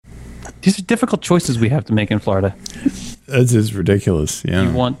These are difficult choices we have to make in Florida. That's just ridiculous.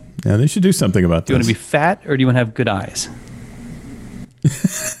 Yeah. Yeah, they should do something about Do you this. want to be fat or do you want to have good eyes?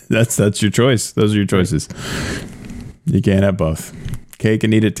 That's your choice. Those are your choices. You can't have both. Cake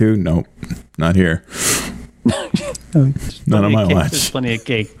and eat it too? Nope. Not here. Not on my watch. There's plenty of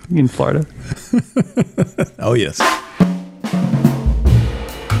cake in Florida. Oh, yes.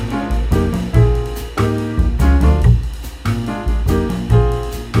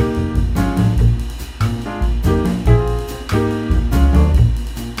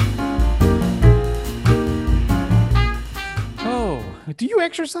 Do you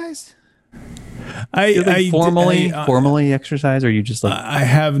exercise? I formally exercise, or you just like? I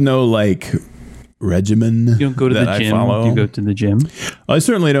have no like regimen. You don't go to the gym. Do you go to the gym? I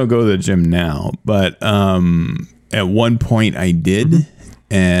certainly don't go to the gym now, but at one point I did,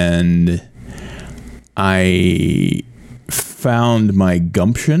 and I found my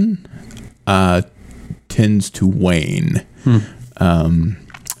gumption tends to wane.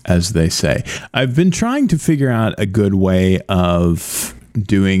 As they say. I've been trying to figure out a good way of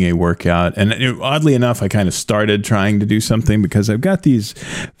doing a workout. And oddly enough, I kind of started trying to do something because I've got these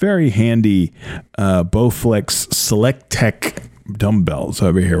very handy Bowflex Select Tech dumbbells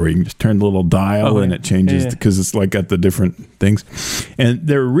over here where you can just turn the little dial and it changes because it's like got the different things. And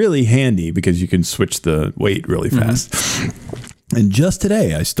they're really handy because you can switch the weight really fast. And just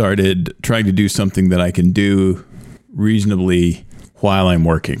today, I started trying to do something that I can do reasonably while I'm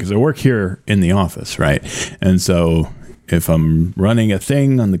working, because I work here in the office, right? And so if I'm running a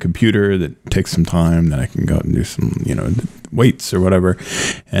thing on the computer that takes some time, then I can go and do some, weights or whatever.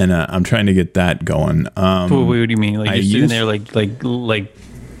 And I'm trying to get that going. What do you mean? Like you're sitting there like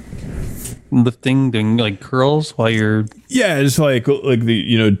lifting, doing like curls while you're... Yeah, just like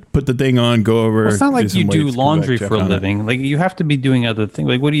the, put the thing on, go over. Well, it's not like you do laundry for a living. Like you have to be doing other things.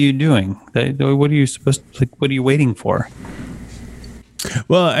 Like what are you doing? What are you supposed to, like, what are you waiting for?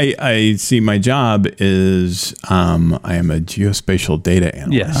 Well, I see my job is I am a geospatial data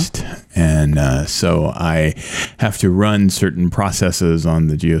analyst. Yeah. And so I have to run certain processes on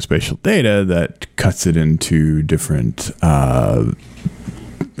the geospatial data that cuts it into different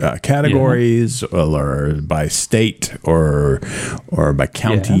categories or by state or by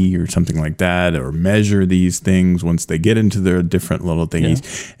county or something like that, or measure these things once they get into their different little thingies.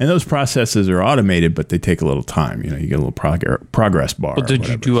 Yeah. And those processes are automated, but they take a little time. You get a little progress bar. Well, did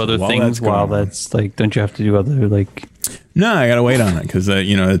you do other things while that's like, don't you have to do other like... No, I got to wait on it because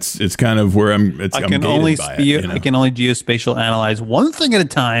it's kind of where I'm. I can only geospatial analyze one thing at a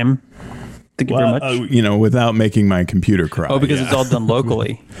time. Thank you very much. Without making my computer cry. Oh, because it's all done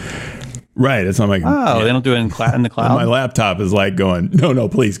locally. Right. It's not my computer. Oh, they don't do it in the cloud? And my laptop is like going, no,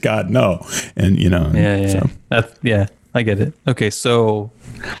 please, God, no. And, Yeah. So. I get it. Okay, so,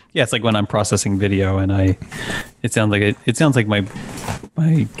 it's like when I'm processing video and it sounds like my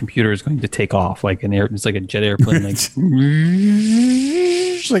computer is going to take off it's like a jet airplane. It's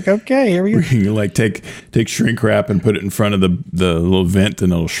like, okay, here we go. You like take shrink wrap and put it in front of the little vent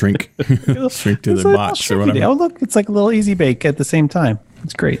and it'll shrink shrink to the box or whatever. Oh, look, it's like a little easy bake at the same time.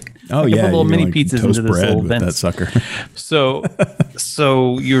 It's great. Oh, yeah. Put little mini pizzas into this little with vent. That sucker. So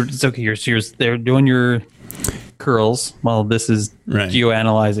you're there doing your curls while this is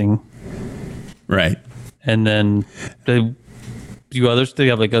geo-analyzing. Right. And then do others? Do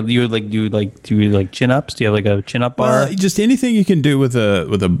you have do you chin ups? Do you have like a chin up bar? Just anything you can do with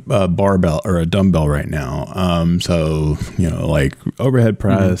a barbell or a dumbbell right now. So like overhead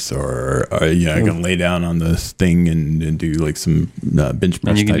press or I can lay down on this thing and do like some bench press.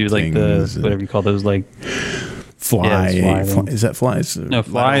 And you can type do like things the whatever you call those, like fly. Is that flies? No,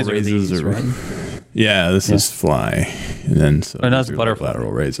 flies are these, right? Yeah, this is fly, and then that's butterfly.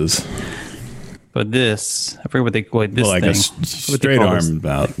 Lateral raises. But this, I forget what they call this like thing. A straight arm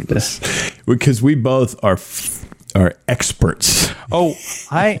about this, because we both are experts. Oh,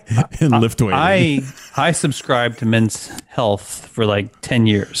 in lift weighting. I subscribed to Men's Health for like 10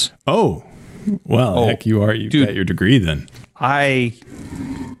 years. Oh, well, heck, you are. You've got your degree then. I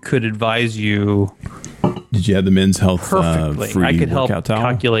could advise you. Did you have the Men's Health perfectly? Free I could help towel?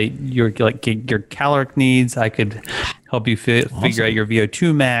 Calculate your caloric needs. I could help you figure out your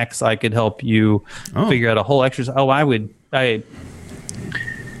VO2 max. I could help you figure out a whole exercise.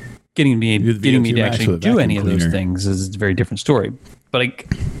 Getting me to actually do any of those things is a very different story. But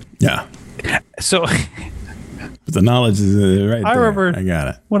so but the knowledge is right there. I remember I got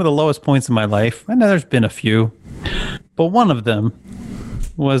it. One of the lowest points in my life. I know there's been a few, but one of them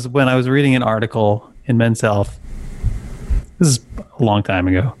was when I was reading an article in Men's Health. This is a long time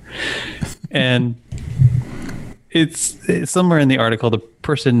ago. And it's somewhere in the article, the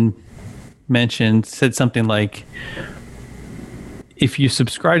person said something like, if you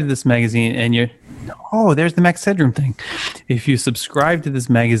subscribe to this magazine and there's the Max Headroom thing. If you subscribe to this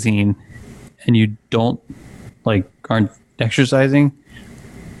magazine and you don't aren't exercising,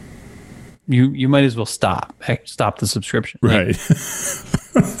 you might as well stop the subscription. Right.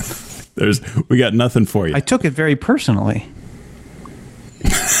 We got nothing for you. I took it very personally.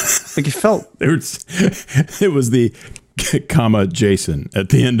 It felt it was the comma Jason at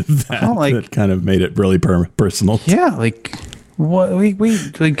the end of that that kind of made it really personal. Yeah, what we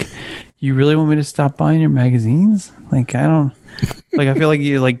you really want me to stop buying your magazines? I don't I feel like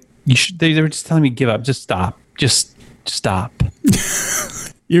you should. They were just telling me give up, just stop, just stop.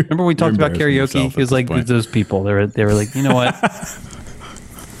 Remember we talked about karaoke? It was like those people. They were like, you know what?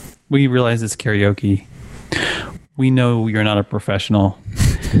 We realize it's karaoke. We know you're not a professional.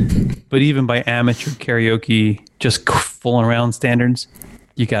 But even by amateur karaoke, just fooling around standards,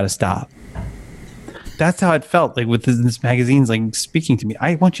 you got to stop. That's how it felt with this magazine's speaking to me.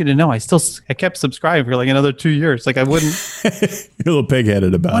 I want you to know I kept subscribing for another 2 years. I wouldn't. You're a little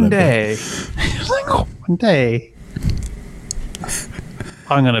pig-headed about one day. One day,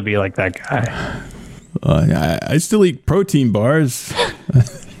 I'm going to be like that guy. I still eat protein bars.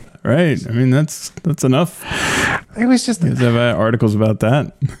 Right. I mean, that's enough. It was just. You guys have articles about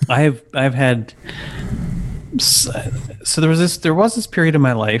that. I've had. So there was this period in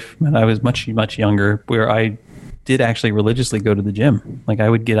my life when I was much younger where I did actually religiously go to the gym. I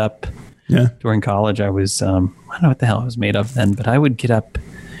would get up. Yeah. During college, I was I don't know what the hell I was made of then, but I would get up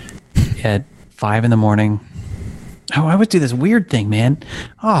at 5 a.m. Oh, I would do this weird thing, man.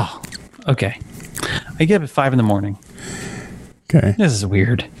 Oh, okay. I get up at 5 a.m. Okay. This is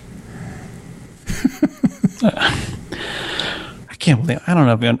weird. I can't believe. I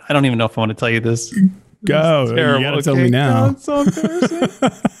don't even know if I want to tell you this. Go. You gotta tell me now. God, it's so embarrassing.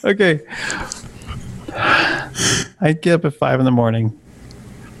 Okay. I get up at 5 a.m.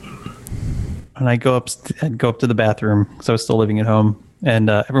 and I'd go up to the bathroom because I was still living at home, and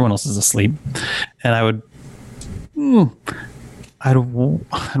everyone else is asleep. And I'd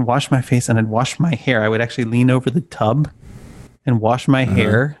wash my face and I'd wash my hair. I would actually lean over the tub and wash my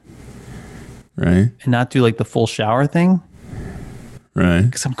hair. Right. And not do the full shower thing. Right.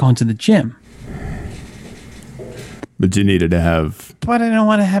 Because I'm going to the gym. But you needed to have. But I don't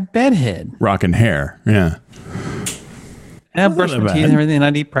want to have bedhead. Rocking hair. Yeah. And I'd brush my teeth and everything, and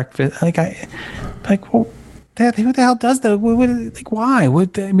I'd eat breakfast. Well, who the hell does that? Why?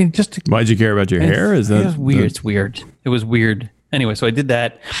 Why'd you care about your hair? It was weird. It's weird. It was weird. Anyway, so I did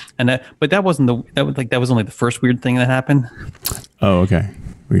that, but that wasn't that was only the first weird thing that happened. Oh, okay.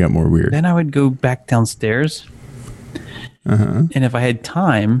 We got more weird. Then I would go back downstairs, and if I had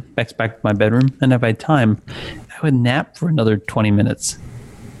time, back to my bedroom, and if I had time, I would nap for another 20 minutes.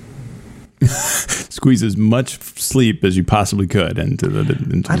 Squeeze as much sleep as you possibly could into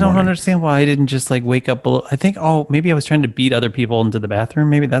the I don't understand why I didn't just wake up. I think maybe I was trying to beat other people into the bathroom.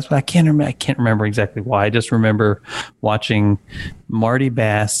 Maybe that's what I can't remember. I can't remember exactly why. I just remember watching Marty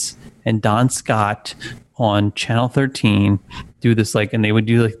Bass and Don Scott on Channel 13 do this and they would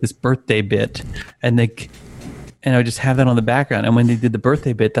do this birthday bit, and I would just have that on the background. And when they did the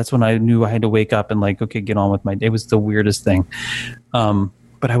birthday bit, that's when I knew I had to wake up and okay, get on with my day. It was the weirdest thing.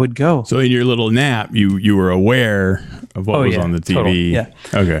 But I would go. So in your little nap, you were aware of what was on the TV. Totally, yeah.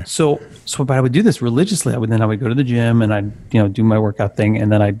 Okay. So but I would do this religiously. I would go to the gym and I'd do my workout thing,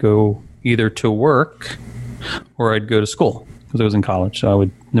 and then I'd go either to work or I'd go to school because I was in college. So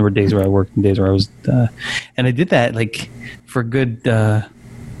there were days where I worked and days where I was, and I did that for a good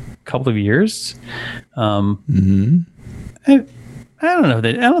couple of years. I don't know I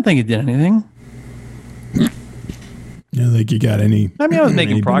don't think it did anything. You you got any? I mean, I was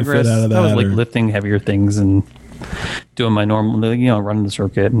making progress. I was lifting heavier things and doing my normal, running the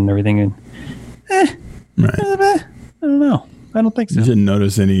circuit and everything. And right. I don't know. I don't think so. You didn't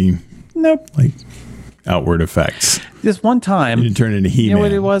notice any? Nope. Outward effects. This one time, you didn't turn into He-Man. You know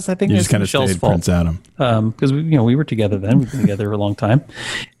what it was? I think you it just kind of Michelle's stayed Prince Adam. Because we were together then. We've been together for a long time,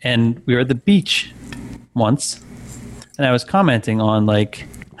 and we were at the beach once, and I was commenting on I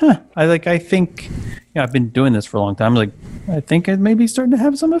think I've been doing this for a long time. I think it may be starting to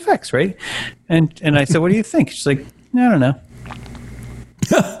have some effects, right? And I said, what do you think? She's like, I don't know.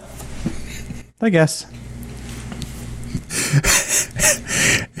 I guess.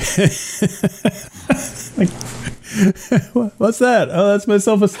 What's that? Oh, that's my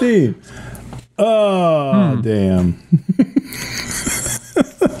self-esteem. Oh, damn.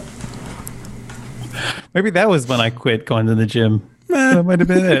 Maybe that was when I quit going to the gym. That might have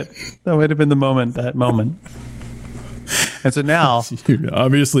been it. That might have been that moment. And so now,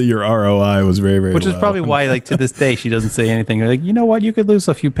 Obviously, your ROI was very, very which is low. probably why, like, to this day, she doesn't say anything. Like, you know what? You could lose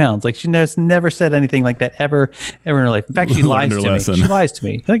a few pounds. Like, she has never said anything like that ever in her life. In fact, she lies to me. She lies to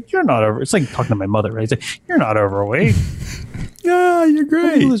me. Like, you're not over. It's like talking to my mother, right? It's like, you're not overweight. Yeah, you're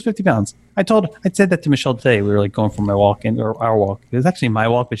great. You lose 50 pounds. I said that to Michelle today. We were like going for my walk or our walk. It was actually my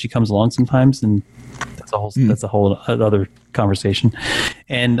walk, but she comes along sometimes, and that's a whole other conversation.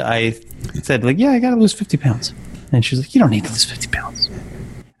 And I said, like, yeah, I got to lose 50 pounds. And she's like, you don't need to lose 50 pounds.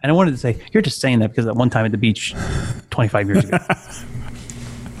 And I wanted to say, you're just saying that because at one time at the beach 25 years ago.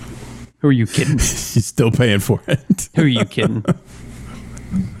 Who are you kidding? She's still paying for it. Who are you kidding? You're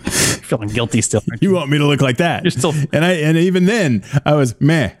feeling guilty still. You want me to look like that? You're still, and even then, I was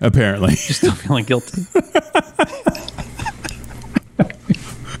meh, apparently. You're still feeling guilty.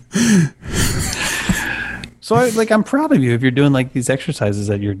 So I'm proud of you if you're doing like these exercises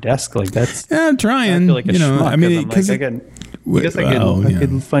at your desk. Like that's I'm trying. I feel like a schmuck. I mean, because I could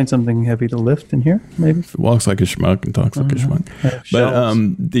find something heavy to lift in here. Maybe walks like a schmuck and talks like a schmuck. But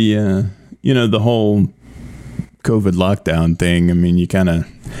the whole COVID lockdown thing. I mean, you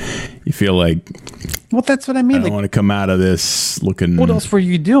feel like. Well, that's what I mean. I don't want to come out of this looking. What else were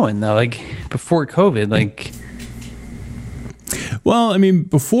you doing though? Like before COVID, like. Well, I mean,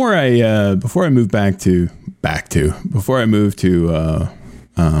 before I moved before I moved to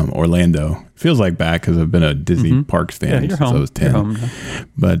Orlando, feels like back because I've been a Disney Parks fan since I was 10.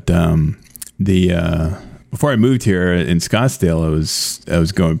 But before I moved here in Scottsdale, I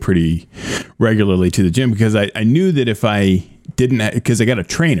was going pretty regularly to the gym because I knew that if I didn't, because I got a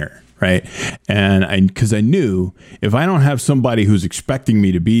trainer, right, and because I knew if I don't have somebody who's expecting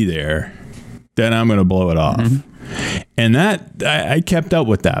me to be there, then I'm going to blow it off. Mm-hmm. And that I kept up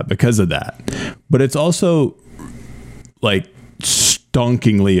with that because of that. But it's also like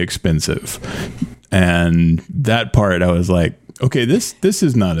stonkingly expensive. And that part I was like, okay, this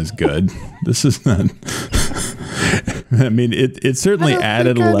is not as good. This is not. I mean, it certainly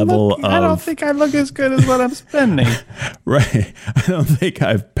added a level of. I don't think I look as good as what I'm spending. Right. I don't think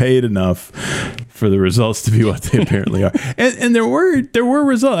I've paid enough for the results to be what they apparently are. And there were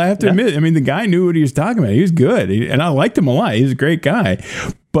results. I have to admit. I mean, the guy knew what he was talking about. He was good, and I liked him a lot. He's a great guy.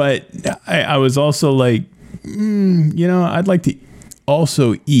 But I was also like, I'd like to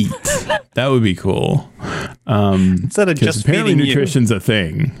also eat. That would be cool. Instead of just apparently feeding nutrition's a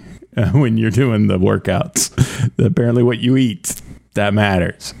thing when you're doing the workouts. Apparently what you eat, that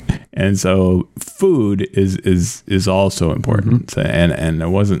matters. And so food is also important. Mm-hmm. And I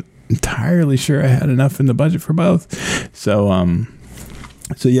wasn't entirely sure I had enough in the budget for both. So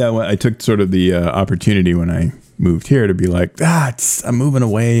yeah, I took sort of the opportunity when I moved here to be like, I'm moving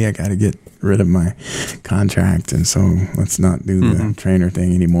away. I got to get rid of my contract, and so let's not do the trainer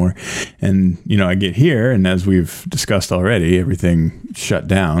thing anymore. And I get here, and as we've discussed already, everything shut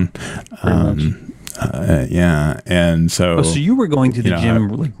down. Yeah, and so. So you were going to the gym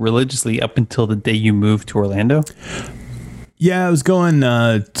like religiously up until the day you moved to Orlando? Yeah, I was going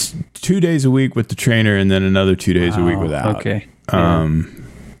 2 days a week with the trainer, and then another 2 days a week without. Okay. And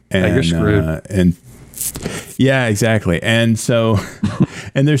you're screwed. And yeah, exactly. And so,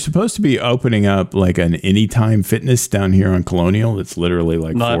 and they're supposed to be opening up like an Anytime Fitness down here on Colonial. That's literally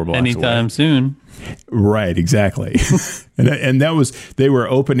like not 4 blocks anytime away. soon. Right, exactly. and that was, they were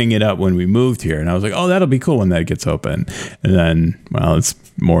opening it up when we moved here, and I was like, oh, that'll be cool when that gets open. And then, well, it's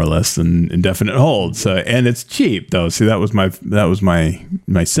more or less an indefinite hold. So, and it's cheap though. See, that was my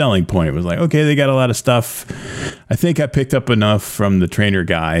selling point. It was like, okay, they got a lot of stuff. I think I picked up enough from the trainer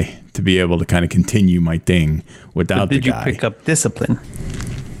guy to be able to kind of continue my thing without the guy. Did you pick up discipline?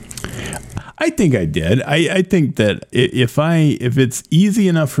 I think I did. I think that if it's easy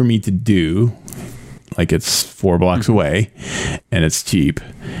enough for me to do, like it's 4 blocks away and it's cheap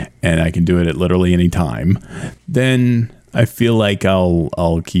and I can do it at literally any time, then I feel like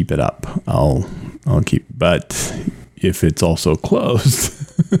I'll keep it up. I'll keep, but if it's also closed,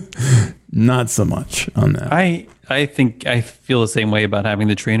 not so much on that. I think I feel the same way about having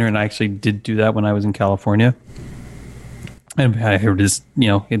the trainer, and I actually did do that when I was in California. And I heard this,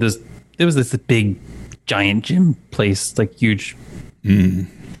 it was this big, giant gym place, like huge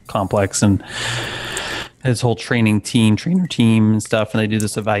complex, and his whole trainer team and stuff, and they do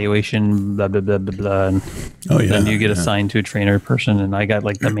this evaluation, blah, blah, blah, blah, blah. And then you get assigned to a trainer person, and I got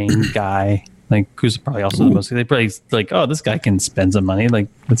like the main guy, like who's probably also the most, they probably like, oh, this guy can spend some money. Like,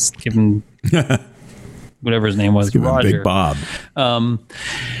 let's give him whatever his name was, Roger. Big Bob.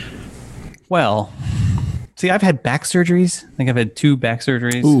 See, I've had back surgeries. I think I've had 2 back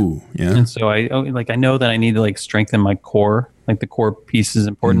surgeries. Ooh, yeah. And so I know that I need to like strengthen my core. Like the core piece is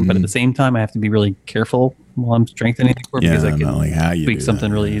important, but at the same time, I have to be really careful while I'm strengthening the core because I can like how you tweak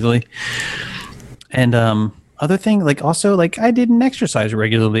something really easily. And other thing, like also like I didn't exercise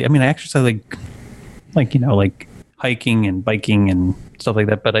regularly. I mean, I exercise like hiking and biking and stuff like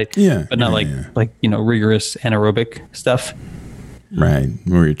that, but not like rigorous anaerobic stuff. Right,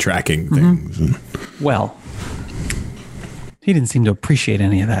 where you're tracking things. Well, he didn't seem to appreciate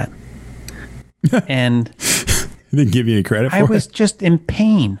any of that, and he didn't give you any credit for it. I was just in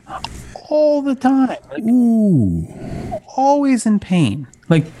pain all the time. Like, ooh, always in pain,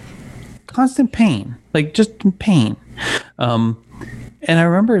 like constant pain, like just in pain. And I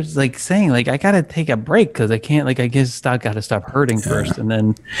remember like saying like I gotta take a break because I can't I guess gotta stop hurting first, and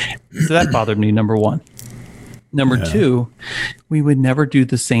then so that bothered me. Number one. Number 2, we would never do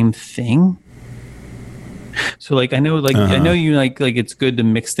the same thing. So I know I know you like it's good to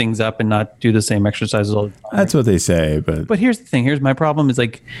mix things up and not do the same exercises all the time. That's what they say, but here's the thing. Here's my problem is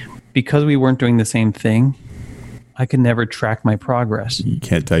because we weren't doing the same thing, I could never track my progress. You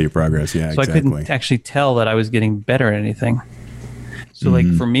can't tell your progress. Yeah, so exactly. I couldn't actually tell that I was getting better at anything. So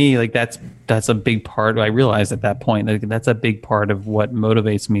for me, that's a big part. I realized at that point that that's a big part of what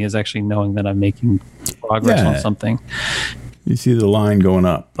motivates me is actually knowing that I'm making progress on something. You see the line going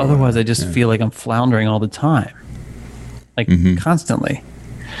up. Otherwise, I just feel like I'm floundering all the time, constantly.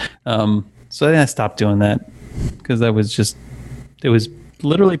 So then I stopped doing that because it was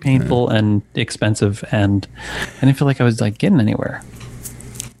literally painful and expensive, and I didn't feel like I was getting anywhere.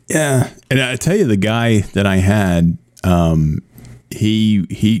 Yeah, and I tell you, the guy that I had.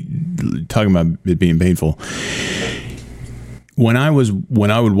 He talking about it being painful. When I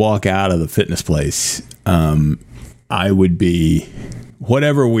would walk out of the fitness place, I would be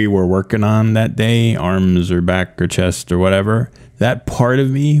whatever we were working on that day, arms or back or chest or whatever. That part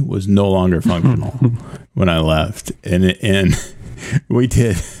of me was no longer functional when I left, and we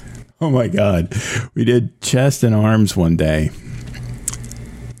did. Oh my God, we did chest and arms one day.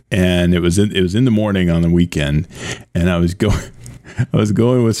 And it was in the morning on the weekend, and I was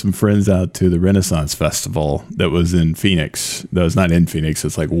going with some friends out to the Renaissance Festival that was in Phoenix. That was not in Phoenix.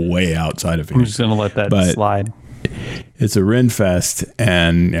 It's way outside of Phoenix. I'm just going to let that slide. It's a Renfest,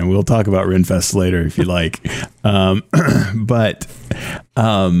 and we'll talk about Renfest later if you like.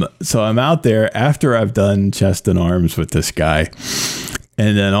 So I'm out there after I've done chest and arms with this guy,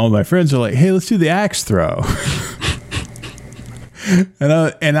 and then all my friends are like, "Hey, let's do the axe throw."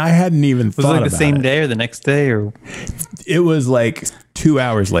 And I hadn't even thought about it. Was it the same day or the next day? Or it was 2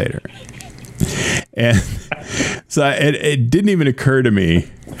 hours later. And so it didn't even occur to me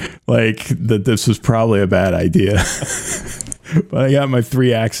that this was probably a bad idea. But I got my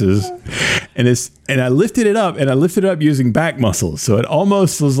 3 axes and I lifted it up using back muscles. So it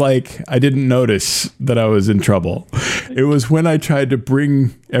almost was like I didn't notice that I was in trouble. It was when I tried to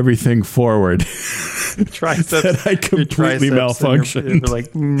bring everything forward that I completely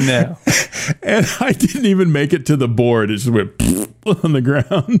malfunctioned. No. And I didn't even make it to the board. It just went on the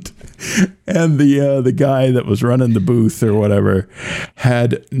ground. And the guy that was running the booth or whatever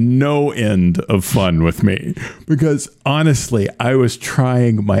had no end of fun with me because honestly, I was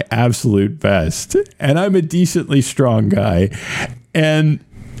trying my absolute best, and I'm a decently strong guy, and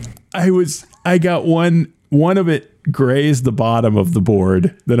I got one of it grazed the bottom of the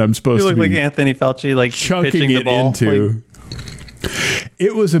board that I'm supposed to be. You look like Anthony Fauci, chunking it into.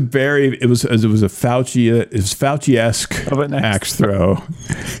 It was a Fauci-esque axe throw.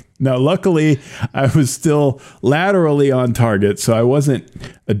 Now, luckily, I was still laterally on target, so I wasn't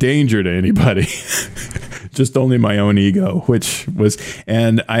a danger to anybody. Just only my own ego,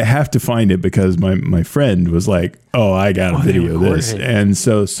 and I have to find it because my friend was like, "Oh, I got a video of this," and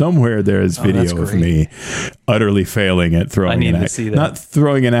so somewhere there is video of me utterly failing at throwing an axe. Not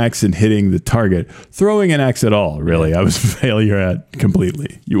throwing an axe and hitting the target, throwing an axe at all. Really, I was a failure at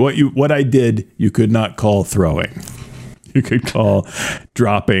completely. What I did, you could not call throwing. You could call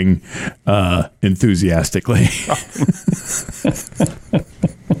dropping enthusiastically.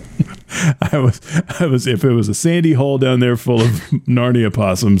 I was if it was a sandy hole down there full of Narnia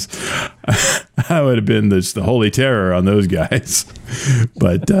possums, I would have been the holy terror on those guys.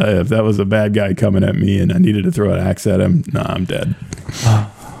 But if that was a bad guy coming at me and I needed to throw an axe at him, I'm dead.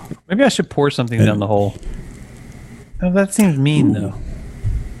 Maybe I should pour something down the hole. Oh, that seems mean, though.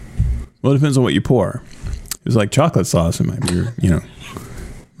 Well, it depends on what you pour. It's like chocolate sauce. It might be,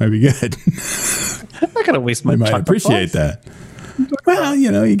 might be good. I'm not gonna waste my. You might appreciate that. Well,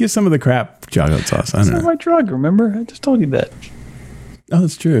 you get some of the crap chocolate sauce. I don't know. It's not my drug. Remember, I just told you that. Oh,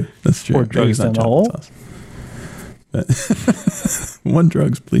 that's true. That's true. Pour drugs down the hole. Sauce. One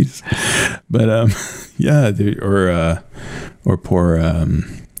drugs, please. But yeah, or poor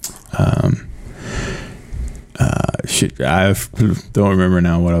shit. I don't remember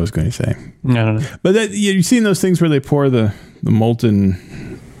now what I was going to say. I don't know. But you've seen those things where they pour the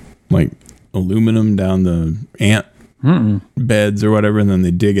molten like aluminum down the ant beds or whatever, and then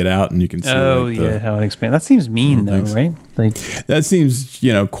they dig it out, and you can see. Oh yeah, how it expands. That seems mean though, right? Like that seems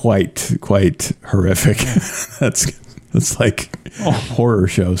quite horrific. That's like horror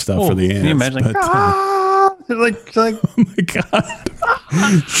show stuff for the ants. Can you imagine? Like, oh my god!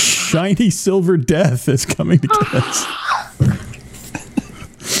 Shiny silver death is coming to get us.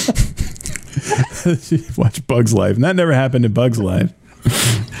 Watch Bug's Life, and that never happened in Bug's Life.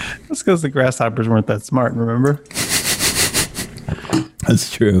 That's because the grasshoppers weren't that smart. Remember?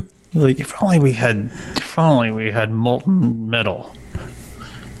 That's true. Like if only we had molten metal.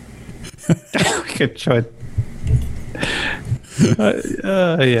 We could try.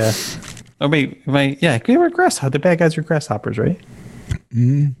 Yeah. Oh wait, we were grasshopper. The bad guys are grasshoppers, right?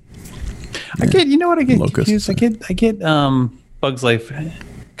 Mm-hmm. I get. You know what I get Locusts. confused? I get Bug's Life.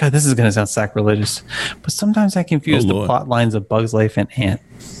 God, this is gonna sound sacrilegious, but sometimes I confuse the plot lines of Bug's Life and Ant.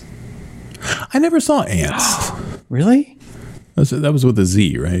 I never saw Ants. Really? That was with a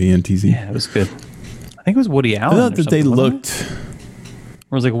Z, right? ENTZ. Yeah, it was good. I think it was Woody Allen. I thought that they looked.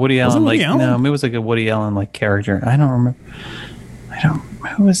 Or it was like Woody Allen, Woody Allen? No, it was like a Woody Allen like character. I don't remember.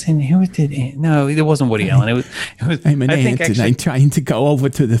 Who was in? Who did? No, it wasn't Woody Allen. It was. I'm an ant, and I'm trying to go over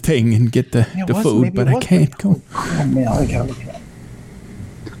to the thing and get the food, but I can't go. Oh man, I gotta look it up.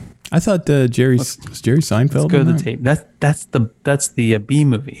 I thought Jerry Seinfeld. Let's go to the tape. That's the B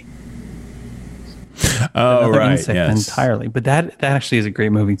movie. Oh Another right, insect yes. entirely. But that actually is a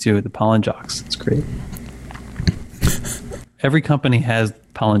great movie too. The Pollen Jocks. It's great. Every company has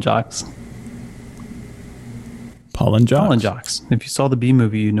Pollen Jocks. Pollen Jocks. Pollen Jocks. If you saw the B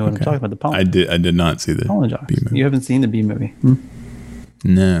movie, you know what I'm talking about. The Pollen. I did not see the Pollen Jocks. B movie. You haven't seen the B movie.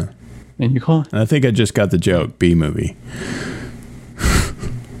 No. And you call it? I think I just got the joke. B movie.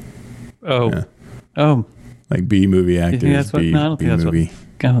 Oh. Yeah. Oh. Like B movie You actors. think that's what? B, No, I don't B think that's movie. what.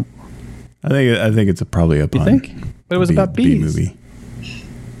 God. I think it's probably a pun. You think? But it was about bees. B movie.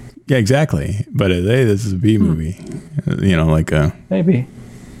 Yeah, exactly. But this is a B movie. Like a Maybe.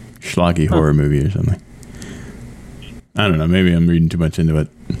 schlocky horror movie or something. I don't know. Maybe I'm reading too much into it.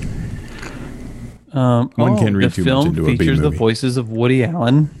 One can read too much into a B movie. The film features the voices of Woody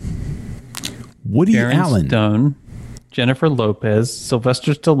Allen, Woody Sharon Allen, Stone, Jennifer Lopez,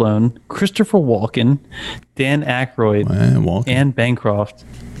 Sylvester Stallone, Christopher Walken, Dan Aykroyd, Walken. Anne Bancroft,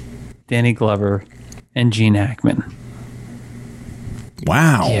 Danny Glover, and Gene Hackman.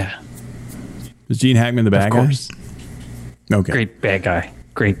 Wow. Yeah. Is Gene Hackman the bad Of course. guy? Okay. Great bad guy.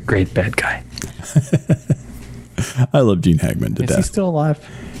 Great bad guy. I love Gene Hackman to Is he death. still alive?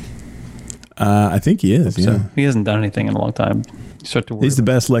 I think he is. Yeah. So he hasn't done anything in a long time. You start to worry. He's the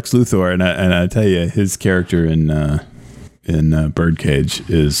best Lex Luthor, and I tell you, his character in Birdcage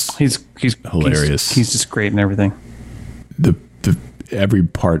is He's hilarious. He's just great and everything. The every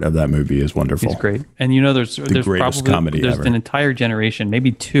part of that movie is wonderful. He's great. And there's greatest probably comedy there's ever. an entire generation,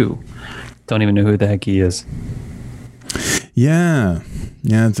 maybe two, don't even know who the heck he is. Yeah,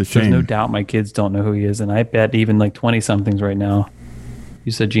 it's a shame. There's no doubt my kids don't know who he is, and I bet even like 20-somethings right now.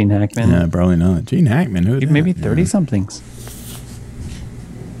 You said Gene Hackman? Yeah, probably not. Gene Hackman, who? Maybe 30-somethings.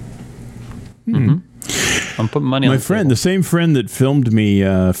 I'm putting money on My the friend, table. the same friend that filmed me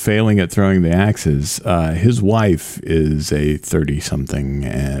failing at throwing the axes, his wife is a 30-something,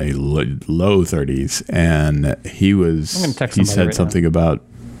 a low 30s, and he somebody said right something about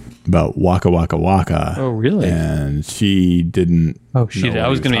Waka Waka Waka. Oh, really? And she didn't. Oh, she did. I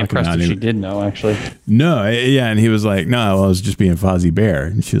was going to be impressed if she did know, actually. No, yeah, and he was like, "No, I was just being Fozzie Bear,"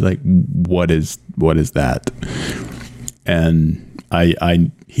 and she's like, "What is that?" And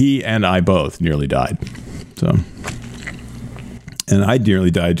he and I both nearly died. So, and I nearly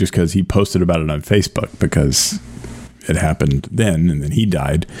died just because he posted about it on Facebook because it happened then, and then he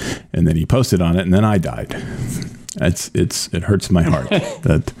died, and then he posted on it, and then I died. It hurts my heart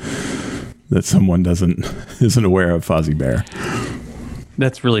that someone isn't aware of Fozzie Bear.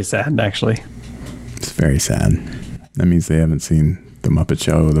 That's really sad, actually. It's very sad. That means they haven't seen The Muppet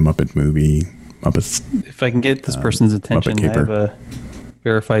Show, The Muppet Movie, Muppets. If I can get this person's attention, Muppet I have a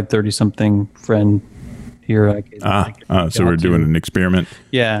verified 30-something friend here. So we're doing an experiment.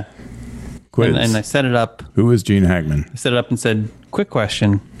 Yeah. Quiz. And I set it up. Who is Gene Hackman? I set it up and said, quick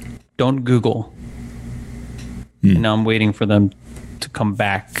question, don't Google. And now I'm waiting for them to come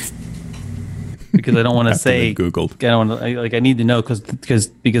back because I don't want to After say they've Googled. I don't want to, I need to know because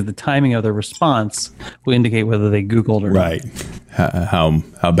the timing of the response will indicate whether they Googled or Right.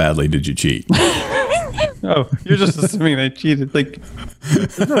 How badly did you cheat? not. Oh, you're just assuming they cheated. Like,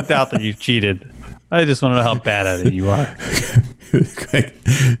 there's no doubt that you cheated. I just want to know how bad at it you are.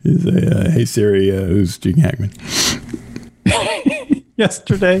 Hey Siri, who's Gene Hackman?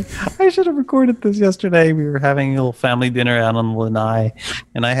 Yesterday, I should have recorded this yesterday. We were having a little family dinner out on the Lanai,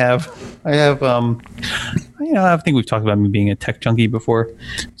 and I have, I think we've talked about me being a tech junkie before.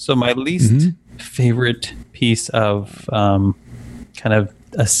 So my least favorite piece of kind of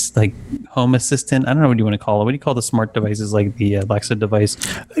like home assistant, I don't know what you want to call it. What do you call the smart devices like the Alexa device?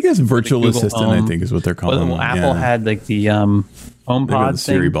 I guess virtual assistant, Home. I think is what they're calling Well, them. Apple had like the HomePod the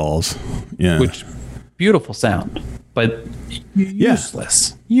Siri thing, balls. Yeah. which beautiful sound, but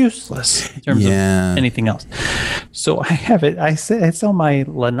useless in terms of anything else. So I have it. It's on my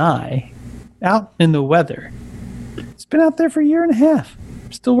Lanai, out in the weather. It's been out there for a year and a half.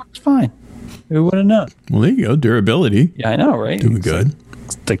 Still works fine. Who would have known? Well, there you go. Durability. Yeah, I know, right? Doing good.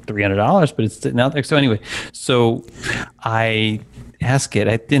 It's like $300, but it's sitting out there. So anyway, I ask it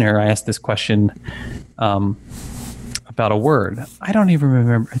at dinner. I asked this question about a word. I don't even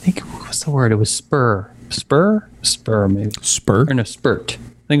remember. I think what was the word? It was spur maybe. Spur? Or no, spurt. I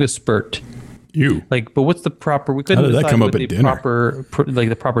think it was spurt. You. Like, but what's the proper? We couldn't How did that decide come what up at the dinner?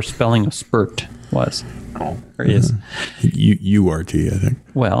 the proper spelling of spurt was. Or is. URT, I think.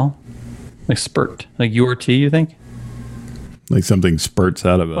 Well, like spurt, like URT. You think? Like something spurts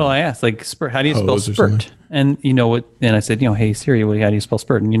out of a. Well, I asked, like, spurt. How do you spell Hose or spurt? something? And you know what? And I said, hey Siri, how do you spell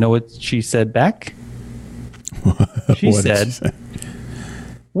spurt? And you know what she said back? She What did said, she say?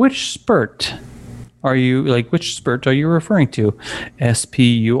 which spurt are you referring to?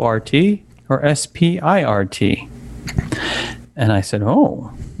 SPURT or SPIRT? And I said,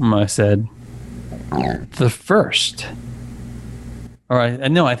 I said, the first. Or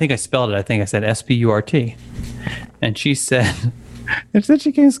I think I spelled it. I think I said SPURT. And she said, and then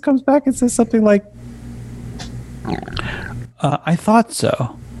she comes back and says something like, I thought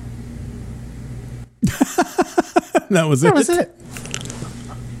so. That was That was it.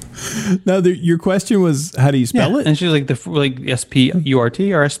 Now, your question was, how do you spell it? And she's like, SPURT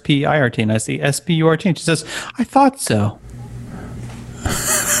or SPIRT? And I say SPURT. And she says, I thought so.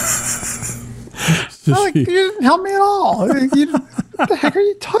 I'm like, you didn't help me at all. What the heck are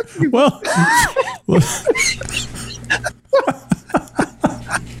you talking about?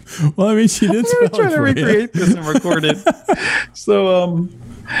 Well, I mean, she did spell it I'm trying to for you. recreate this and record it. So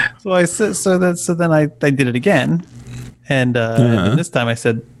I said, so then I did it again, and this time I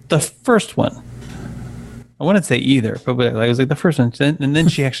said the first one. I wouldn't say either, but I was like the first one, and then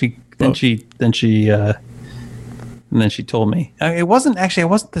she actually, then she told me it wasn't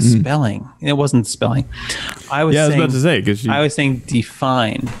the spelling. It wasn't spelling. I was about to say because I was saying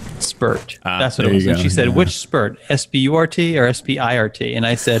define spurt. That's what it there was. you And go. she said, which spurt? SPURT or SPIRT? And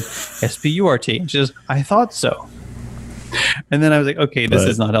I said, SPURT. And she says, I thought so. And then I was like, okay, this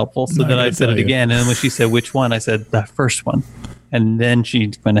is not helpful. So then I said it again. And then when she said, which one? I said, the first one. And then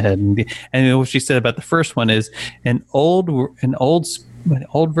she went ahead and what she said about the first one is an old version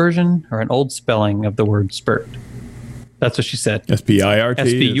or an old spelling of the word spurt. That's what she said. SPIRT.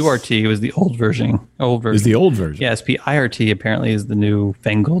 SPURT was the old version. Is the old version. Yeah, SPIRT apparently is the new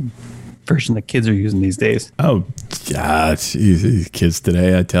fangled version that kids are using these days. Oh, yeah, these kids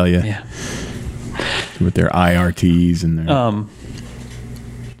today, I tell you. Yeah. With their IRTs and their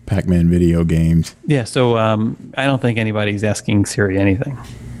Pac-Man video games. Yeah, so I don't think anybody's asking Siri anything.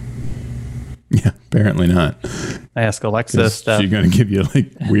 Yeah, apparently not. I ask Alexa stuff. She's going to give you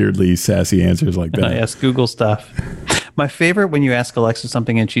like weirdly sassy answers like that. I ask Google stuff. My favorite when you ask Alexa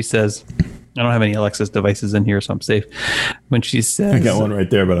something and she says, I don't have any Alexa's devices in here, so I'm safe. When she says, I got one right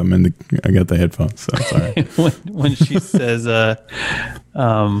there, but I got the headphones, so it's all right. when she says, you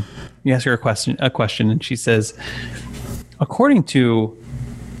ask her a question, and she says, according to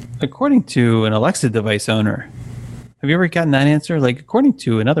an Alexa device owner, have you ever gotten that answer? Like, according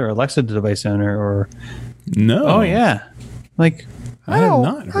to another Alexa device owner, or No. oh yeah, like I have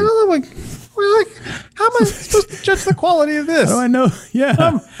not I don't know, like how am I supposed to judge the quality of this? How do I know?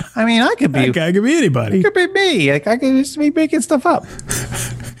 Yeah. I mean, I could be. That guy could be anybody. It could be me. Like I could just be making stuff up.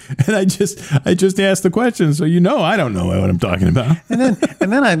 And I just asked the question, so I don't know what I'm talking about. And then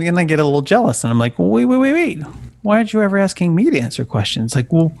I get a little jealous, and I'm like, well, wait. Why aren't you ever asking me to answer questions?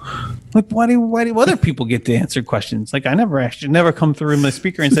 Like, well, why do other people get to answer questions? Like, I never asked you, never come through my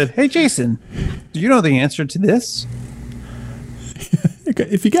speaker and said, hey, Jason, do you know the answer to this?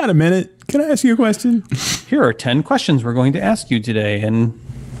 If you got a minute, can I ask you a question? Here are 10 questions we're going to ask you today. And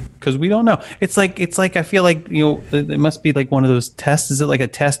because we don't know. It's like I feel like, you know, it must be like one of those tests. Is it like a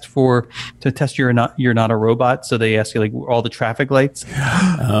test to test you're not a robot? So they ask you like all the traffic lights.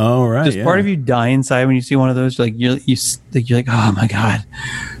 Oh, right. Does part of you die inside when you see one of those? You're like, oh my god.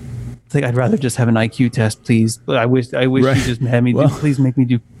 It's like, I'd rather just have an IQ test, please. But I wish Right. you just had me please make me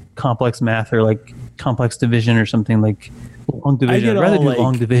do complex math or like complex division or something, like long division. I'd rather do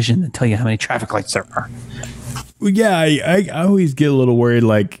long division than tell you how many traffic lights there are. Well, yeah, I always get a little worried,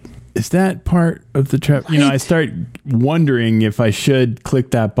 like, is that part of the trap? Right. You know, I start wondering if I should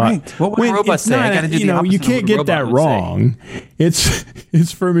click that button. Right. What would robots say? I got to do the opposite. You can't get that wrong.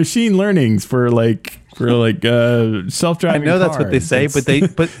 It's for machine learnings, for self-driving. I know that's cars. what they say,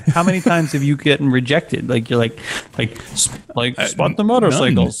 but how many times have you gotten rejected? Like, you're like spot the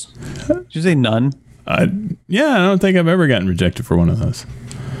motorcycles. Did you say none? Yeah, I don't think I've ever gotten rejected for one of those.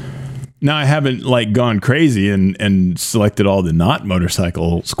 Now, I haven't like gone crazy and selected all the not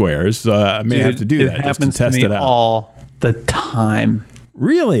motorcycle squares. So I may have to do that just to test it out. All the time.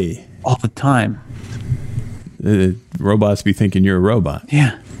 Really? All the time. Robots be thinking you're a robot.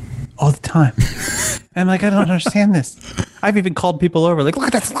 Yeah. All the time. And I'm like, I don't understand this. I've even called people over, like,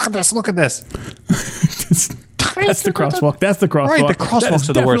 look at this, look at this, look at this. That's the crosswalk. That's the crosswalk. Right, the crosswalks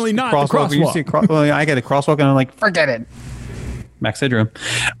are the worst. Definitely not the crosswalk. You see I get a crosswalk and I'm like, forget it. Max Headroom.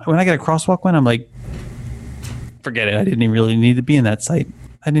 When I get a crosswalk one, I'm like, forget it. I didn't even really need to be in that site.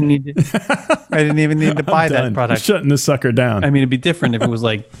 I didn't even need to buy that product. Shutting the sucker down. I mean, it'd be different if it was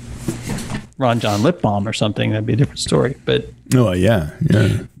like Ron John lip balm or something. That'd be a different story. But yeah.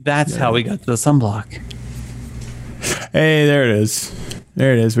 That's how we got to the sunblock. Hey, there it is.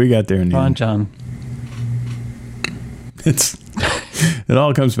 There it is. We got there in the Ron end. John. It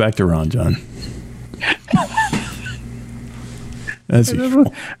all comes back to Ron John. That's and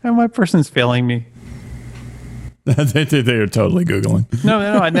my person's failing me. They are totally Googling. No.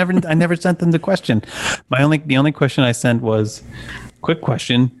 I never sent them the question. The only question I sent was, quick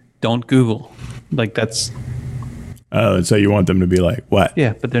question, don't Google. Like, that's. Oh, so you want them to be like, what?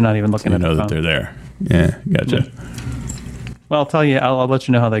 Yeah, but they're not even looking at know that they're there. Yeah, gotcha. Well, I'll tell you. I'll let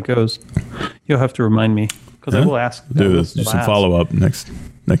you know how that goes. You'll have to remind me, because I will ask. Do this. Just some follow up next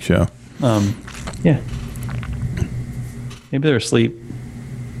show. Yeah. Maybe they're asleep.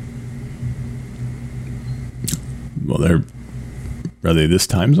 Well, are they this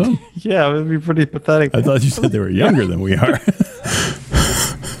time zone? Yeah, it would be pretty pathetic. I thought you said they were younger than we are.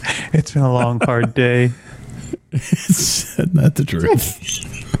 It's been a long, hard day. It's not the truth.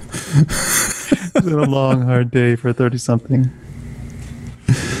 It's been a long, hard day for 30-something.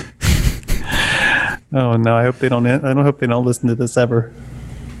 Oh no! I hope they don't. I don't hope they don't listen to this ever.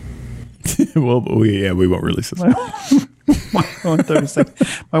 Well, we won't release this. My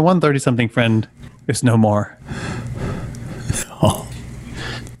 130-something friend is no more. Oh,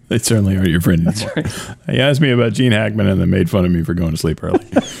 they certainly aren't your friend anymore. That's right. He asked me about Gene Hackman and then made fun of me for going to sleep early.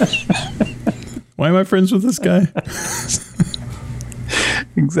 Why am I friends with this guy?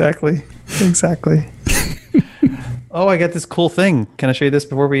 Exactly. Oh, I got this cool thing. Can I show you this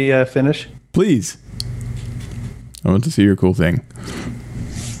before we finish? Please. I want to see your cool thing.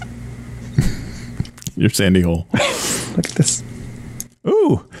 Your Sandy Hole. Look at this.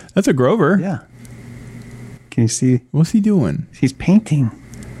 Ooh, that's a Grover. Yeah. Can you see? What's he doing? He's painting.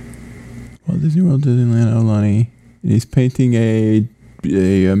 Walt Disney World, Disneyland, Aulani. He's painting a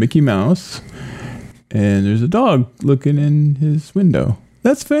Mickey Mouse, and there's a dog looking in his window.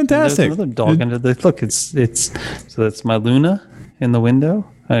 That's fantastic. There's another dog under the look. It's so that's my Luna in the window.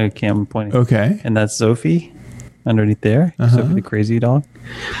 I can't point. Okay. And that's Sophie underneath there. Sophie the crazy dog,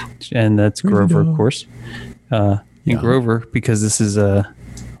 and that's Crazy Grover, dog. of course. And Grover, because this is if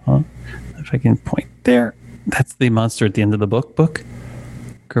I can point there, that's the monster at the end of the book.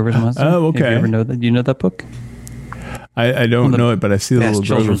 Grover's Monster. Oh, okay. Have you ever know that? Do you know that book? I don't know it, but I see the little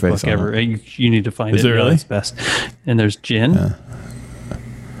Grover face book on ever. it. You need to find Is it. it really? It's best. And there's Jin.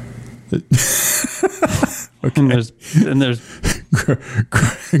 Okay. And there's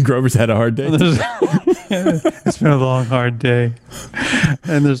Grover's had a hard day. it's been a long, hard day.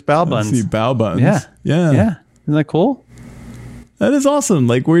 And there's Bao Buns. See Bao Buns. Yeah. Yeah. Isn't that cool? That is awesome.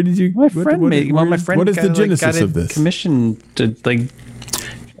 Like, where did you? My friend made. Well, my friend. What is the genesis of this? Commission to like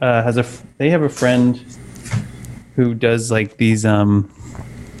they have a friend who does like these who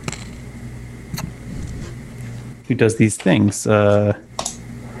does these things. So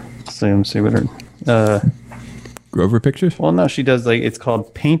let me see what her. Grover Pictures. Well, no, she does like it's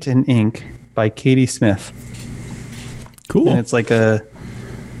called Paint and Ink by Katie Smith. Cool. And it's like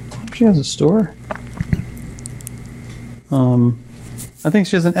she has a store. I think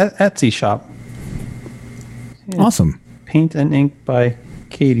she has an Etsy shop. Yeah. Awesome. Paint and Ink by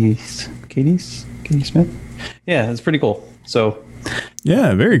Katie Smith. Yeah, it's pretty cool. So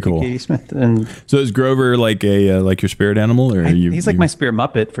Yeah, very cool. Katie Smith, and So is Grover like like your spirit animal, or he's like my spirit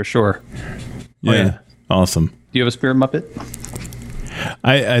Muppet for sure. Yeah, yeah. awesome. Do you have a spirit Muppet?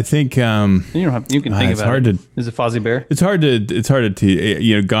 I think You don't have. You can think it's about hard it. to- Is it Fozzie Bear? it's hard to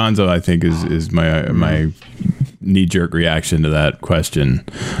you know, Gonzo I think is my knee jerk reaction to that question.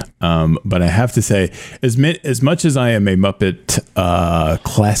 But I have to say, as much as I am a Muppet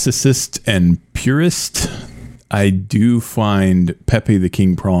classicist and purist, I do find Pepe the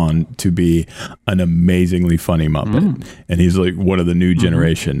King Prawn to be an amazingly funny Muppet, and he's like one of the new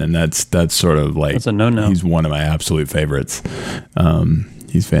generation, and that's sort of like That's a no-no. He's one of my absolute favorites.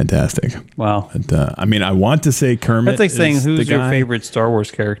 He's fantastic. Wow. But, I mean, I want to say Kermit. That's like saying is who's the your guy, favorite Star Wars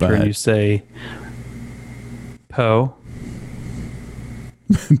character, and but- you say Poe.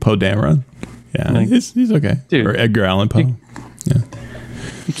 Poe Dameron. Yeah, Like- he's okay. Dude, or Edgar Allan Poe.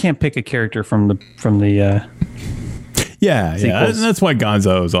 You can't pick a character from the Yeah, sequels. and that's why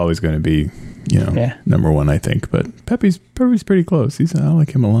Gonzo is always going to be, Yeah. number one, I think. But Pepe's pretty close. I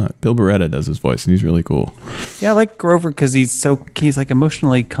like him a lot. Bill Beretta does his voice, and he's really cool. Yeah, I like Grover because he's like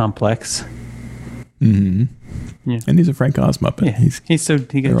emotionally complex. And he's a Frank Oz Muppet. Yeah, he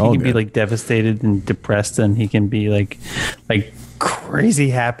they're all can be good. like devastated and depressed, and he can be like crazy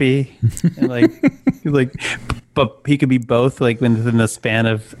happy, and but he could be both like within the span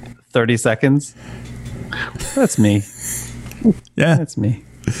of 30 seconds. That's me. Yeah, That's me.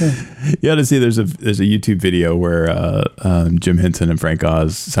 you got to see. There's a YouTube video where Jim Henson and Frank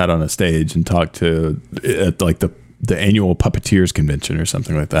Oz sat on a stage and talked to at like the annual Puppeteers convention or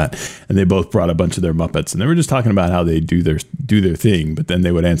something like that, and they both brought a bunch of their Muppets, and they were just talking about how they do their thing, but then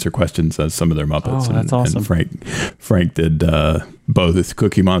they would answer questions as some of their Muppets. Oh, that's awesome. And Frank did both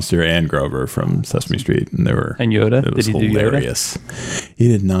Cookie Monster and Grover from Sesame Street, and they were And Yoda? It was Did he do Yoda? hilarious. He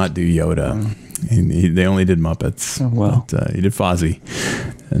did not do Yoda. They only did Muppets. Oh, well. But, he did Fozzie,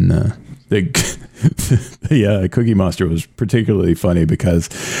 and the Cookie Monster was particularly funny because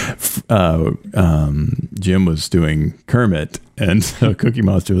Jim was doing Kermit, and so Cookie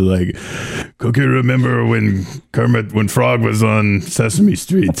Monster was like, "Cookie, remember when Frog was on Sesame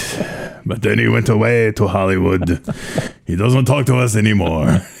Street, but then he went away to Hollywood. He doesn't talk to us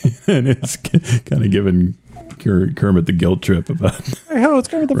anymore." And it's kind of giving Kermit the guilt trip about Hey, hello, it's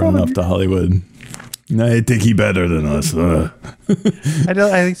Kermit the running Frog. off to Hollywood. I think he better than us. I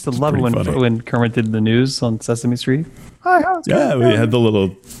used to love it pretty funny. when Kermit did the news on Sesame Street. Hi, how's Yeah, we had it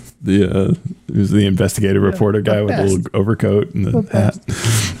was the investigative reporter guy with the best. little overcoat and the hat.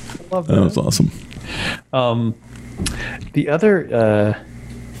 Love That was awesome. The other,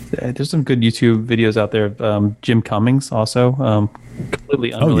 there's some good YouTube videos out there of Jim Cummings also,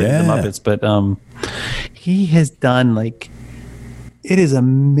 completely unrelated to yeah. Muppets, but he has done it is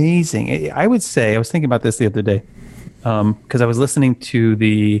amazing. I would say, I was thinking about this the other day, because I was listening to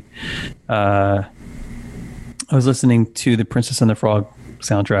the Princess and the Frog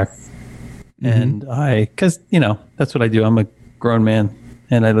soundtrack, and because that's what I do. I'm a grown man,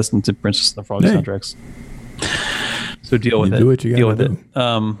 and I listen to Princess and the Frog Hey. soundtracks. So deal with You it. do what you deal gotta with it.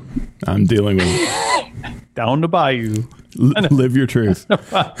 I'm dealing with Down the bayou. live your truth.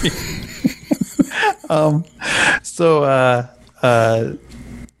 So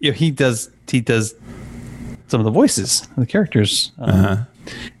he does some of the voices of the characters,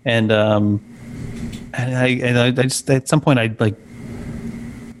 and I just at some point I did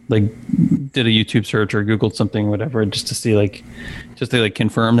a YouTube search or Googled something, whatever, just to see just to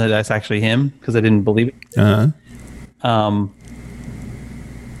confirm that that's actually him, because I didn't believe it.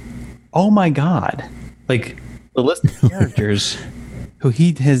 Oh my God, the list of characters who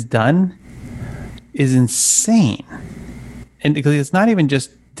he has done is insane. And because it's not even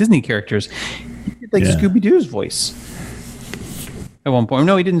just Disney characters, he did Yeah. Scooby-Doo's voice at one point.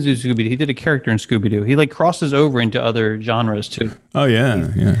 No, he didn't do Scooby-Doo. He did a character in Scooby-Doo. He crosses over into other genres too. Oh yeah.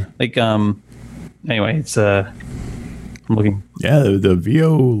 Anyway, it's I'm looking, Yeah, the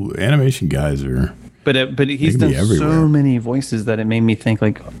VO animation guys are. but he's can done be everywhere. so many voices that it made me think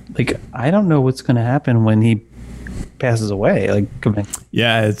I don't know what's going to happen when he passes away.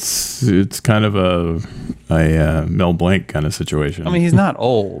 Yeah, it's kind of a Mel Blanc kind of situation. I mean, he's not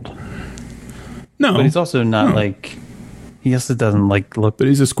old, no, but he's also not he also doesn't look. but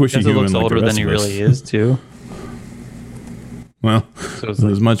he's a squishy He human. looks like the older than rest he of us. really is too. Well, So it's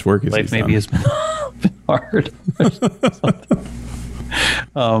as much work as life he's maybe done. has been hard.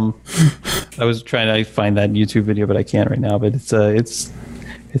 I was trying to find that YouTube video, but I can't right now. But it's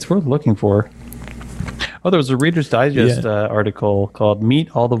worth looking for. Oh, there was a Reader's Digest article called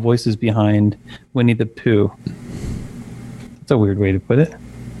 "Meet All the Voices Behind Winnie the Pooh." That's a weird way to put it.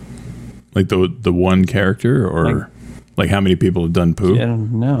 Like the one character, or like how many people have done poo? I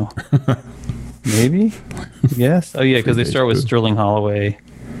don't know. Maybe. Yes. Oh yeah, because they start with Sterling Holloway,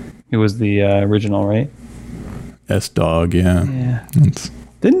 who was the original, right? S-Dog, yeah. Yeah.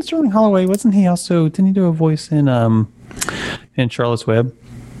 Didn't Sterling Holloway? Didn't he do a voice in Charlotte's Web?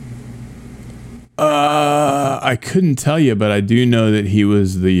 I couldn't tell you, but I do know that he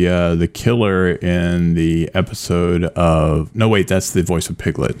was the killer in the episode of. No, wait, that's the voice of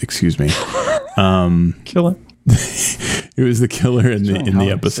Piglet. Excuse me. Killer. It was the killer in the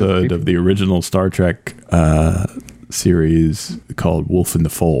episode of the original Star Trek series called Wolf in the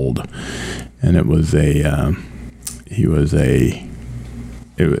Fold, and it was he was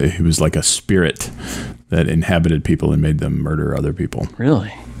like a spirit that inhabited people and made them murder other people.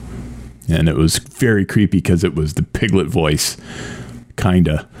 Really? And it was very creepy because it was the Piglet voice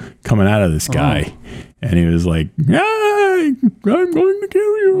kinda coming out of this guy. And he was like, I'm going to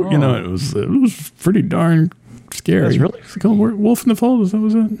kill you. You know, it was pretty darn scary. That's really freaky. Wolf in the Fold, that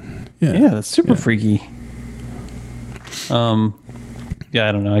was it? Yeah, that's super freaky. Yeah,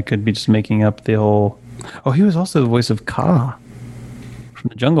 I don't know. I could be just making up the whole. Oh, he was also the voice of Kaa from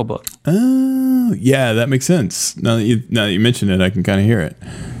the Jungle Book. Oh, yeah, that makes sense. Now that you mention it, I can kind of hear it.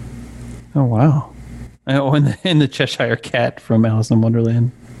 Oh wow! Oh, and the Cheshire Cat from Alice in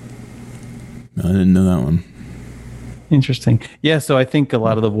Wonderland. I didn't know that one. Interesting. Yeah, so I think a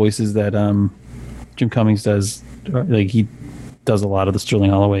lot of the voices that Jim Cummings does, like he does a lot of the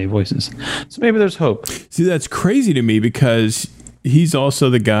Sterling Holloway voices. So maybe there's hope. See, that's crazy to me because he's also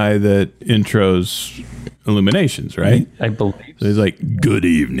the guy that intros Illuminations, right? I believe. So he's like, "Good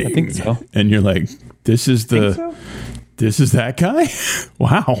evening." I think so. And you're like, "This is This is that guy?"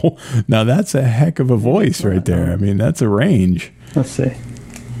 Wow. Now that's a heck of a voice right there. I mean, that's a range. Let's see.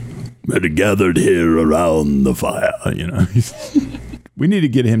 We're gathered here around the fire. You know, we need to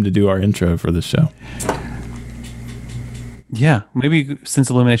get him to do our intro for the show. Yeah, maybe since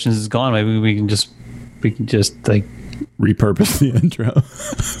Illuminations is gone, maybe we can just like repurpose the intro.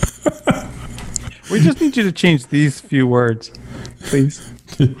 We just need you to change these few words, please.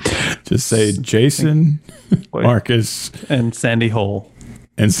 Just say Jason, Marcus, and Sandy Hole.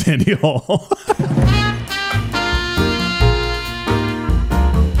 And Sandy Hall.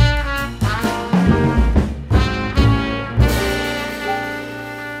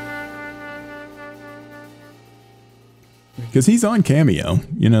 Because he's on Cameo,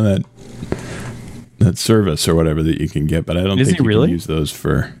 you know, that service or whatever that you can get, but I don't think you can use those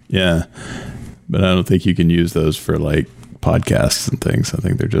for but I don't think you can use those for like podcasts and things. I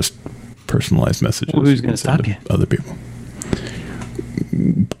think they're just personalized messages. Well, who's going to stop you? Other people.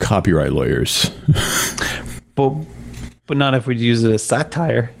 Copyright lawyers. But not if we use it as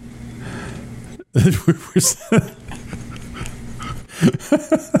satire. As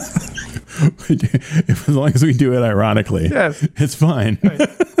long as we do it ironically, yes, it's fine. Right.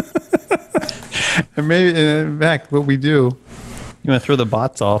 And maybe, in fact, what we do, you want to throw the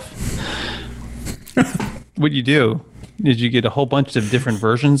bots off. What you do is you get a whole bunch of different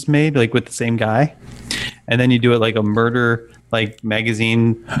versions made, like with the same guy, and then you do it like a murder, like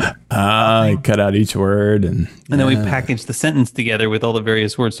magazine. I cut out each word, and then we package the sentence together with all the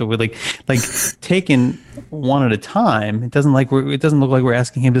various words. So we're like taking one at a time. It doesn't look like we're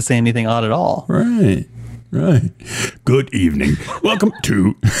asking him to say anything odd at all. Right. Good evening. Welcome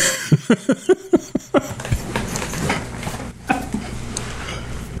to.